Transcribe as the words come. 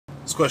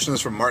question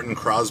is from Martin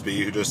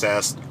Crosby, who just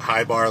asked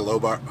high bar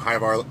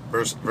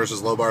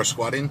versus low bar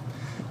squatting.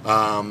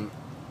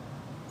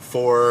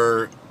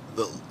 For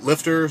the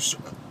lifters,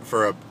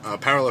 for a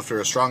power lifter,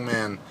 a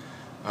strongman,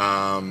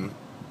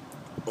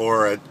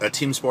 or a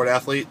team sport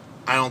athlete,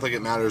 I don't think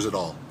it matters at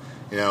all.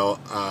 You know,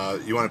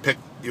 you want to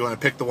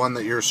pick the one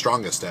that you're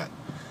strongest at.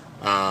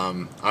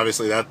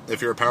 Obviously, that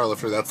if you're a power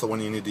lifter, that's the one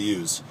you need to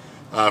use.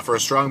 For a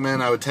strongman,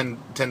 I would tend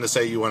to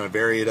say you want to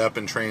vary it up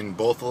and train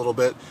both a little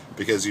bit,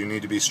 because you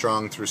need to be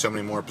strong through so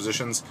many more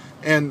positions.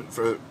 And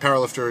for a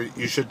powerlifter,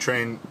 you should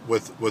train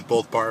with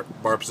both bar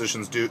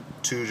positions too,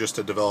 just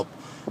to develop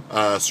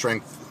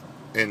strength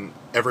in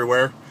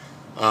everywhere.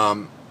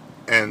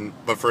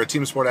 But for a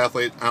team sport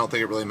athlete, I don't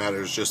think it really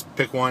matters. Just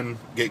pick one,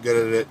 get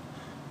good at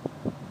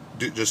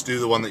it. Just do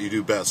the one that you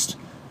do best.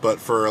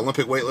 But for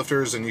Olympic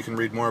weightlifters, and you can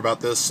read more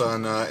about this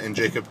in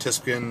Jacob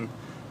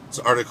Tiskin's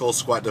article,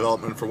 Squat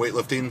Development for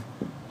Weightlifting,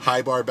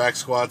 high bar back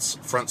squats,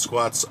 front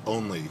squats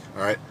only.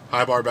 All right,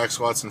 high bar back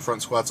squats and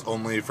front squats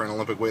only for an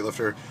Olympic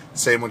weightlifter.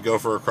 Same would go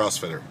for a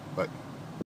CrossFitter. But